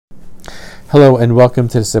Hello and welcome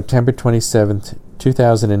to the September 27th,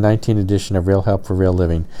 2019 edition of Real Help for Real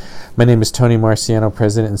Living. My name is Tony Marciano,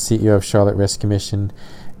 President and CEO of Charlotte Rescue Mission,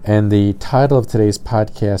 and the title of today's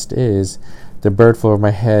podcast is The Bird Flew Over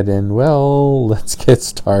My Head, and well, let's get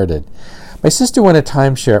started. My sister won a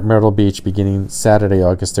timeshare at Myrtle Beach beginning Saturday,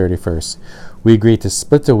 August 31st. We agreed to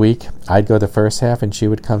split the week. I'd go the first half and she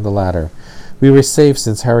would come the latter. We were safe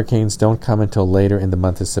since hurricanes don't come until later in the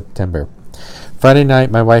month of September. Friday night,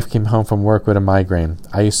 my wife came home from work with a migraine.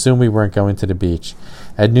 I assumed we weren't going to the beach.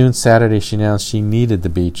 At noon Saturday, she announced she needed the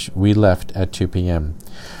beach. We left at 2 p.m.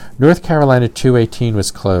 North Carolina 218 was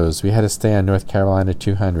closed. We had to stay on North Carolina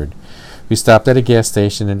 200. We stopped at a gas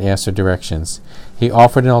station and asked for directions. He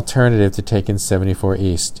offered an alternative to taking 74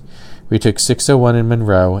 East. We took 601 in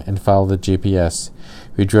Monroe and followed the GPS.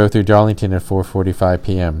 We drove through Darlington at 4:45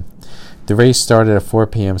 p.m. The race started at 4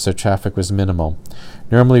 p.m., so traffic was minimal.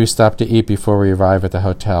 Normally we stop to eat before we arrive at the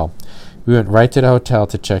hotel. We went right to the hotel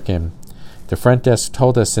to check in. The front desk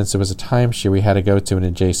told us since it was a timeshare we had to go to an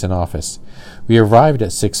adjacent office. We arrived at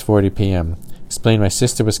 6:40 p.m. Explained my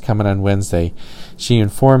sister was coming on Wednesday. She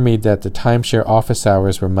informed me that the timeshare office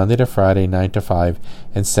hours were Monday to Friday 9 to 5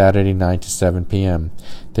 and Saturday 9 to 7 p.m.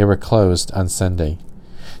 They were closed on Sunday.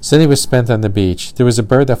 Sunday was spent on the beach. There was a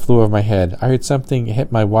bird that flew over my head. I heard something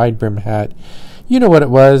hit my wide-brimmed hat. You know what it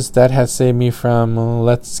was. That had saved me from,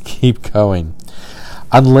 let's keep going.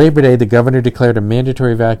 On Labor Day, the governor declared a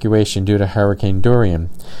mandatory evacuation due to Hurricane Dorian.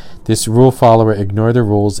 This rule follower ignored the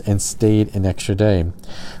rules and stayed an extra day.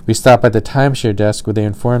 We stopped at the timeshare desk where they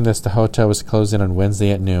informed us the hotel was closing on Wednesday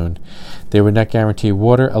at noon. They would not guarantee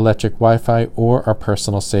water, electric, Wi-Fi, or our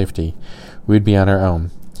personal safety. We'd be on our own.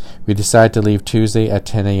 We decided to leave Tuesday at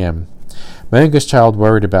 10 a.m. My youngest child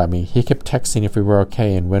worried about me. He kept texting if we were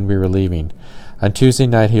okay and when we were leaving. On Tuesday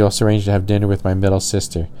night, he also arranged to have dinner with my middle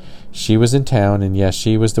sister. She was in town, and yes,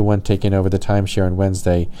 she was the one taking over the timeshare on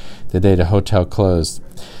Wednesday, the day the hotel closed.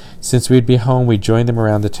 Since we'd be home, we joined them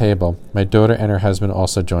around the table. My daughter and her husband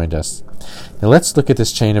also joined us. Now let's look at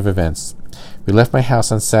this chain of events. We left my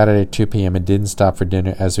house on Saturday at 2 p.m. and didn't stop for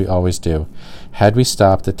dinner as we always do. Had we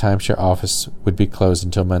stopped, the timeshare office would be closed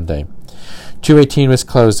until Monday. 218 was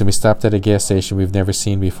closed and we stopped at a gas station we've never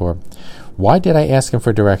seen before. Why did I ask him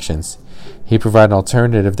for directions? He provided an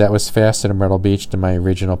alternative that was faster to Myrtle Beach than my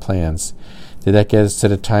original plans. Did that get us to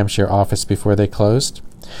the timeshare office before they closed?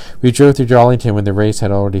 We drove through Darlington when the race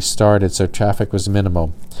had already started, so traffic was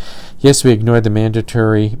minimal. Yes, we ignored the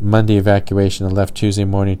mandatory Monday evacuation and left Tuesday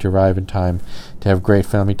morning to arrive in time to have great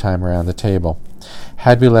family time around the table.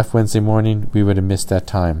 Had we left Wednesday morning, we would have missed that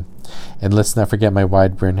time. And let's not forget my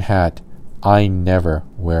wide-brimmed hat. I never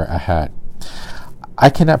wear a hat. I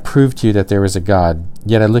cannot prove to you that there is a God,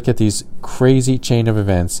 yet I look at these crazy chain of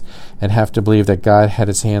events and have to believe that God had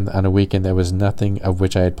his hand on a weekend that was nothing of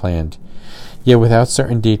which I had planned. Yet without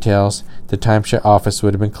certain details, the timeshare office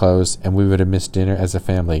would have been closed and we would have missed dinner as a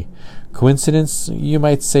family. Coincidence? You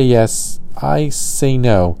might say yes. I say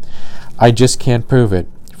no. I just can't prove it.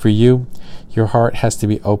 For you, your heart has to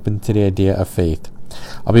be open to the idea of faith.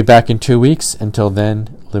 I'll be back in 2 weeks. Until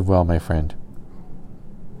then, live well, my friend.